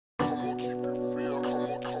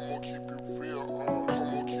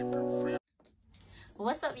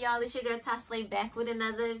up, y'all? It's your girl Tosley back with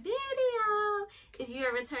another video. If you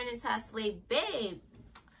are returning Tosley, babe,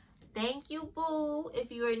 thank you, boo.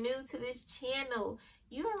 If you are new to this channel,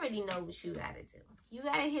 you already know what you gotta do. You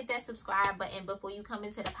gotta hit that subscribe button before you come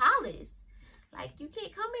into the palace. Like, you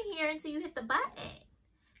can't come in here until you hit the button.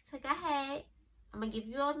 So go ahead. I'm gonna give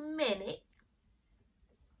you a minute.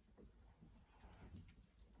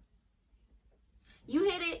 You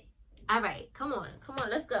hit it. All right, come on,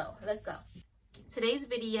 let's go. Today's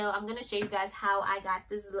video, I'm gonna show you guys how I got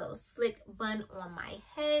this little slick bun on my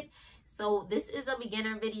head. So this is a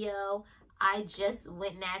beginner video. I just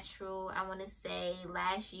went natural, I want to say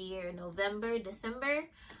last year, November, December.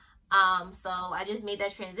 So I just made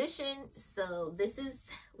that transition. So this is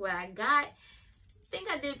what I got. I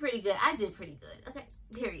think I did pretty good. I did pretty good. Okay,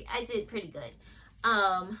 period. I did pretty good.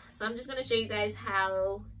 So I'm just gonna show you guys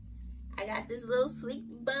how I got this little sleek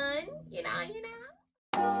bun, you know.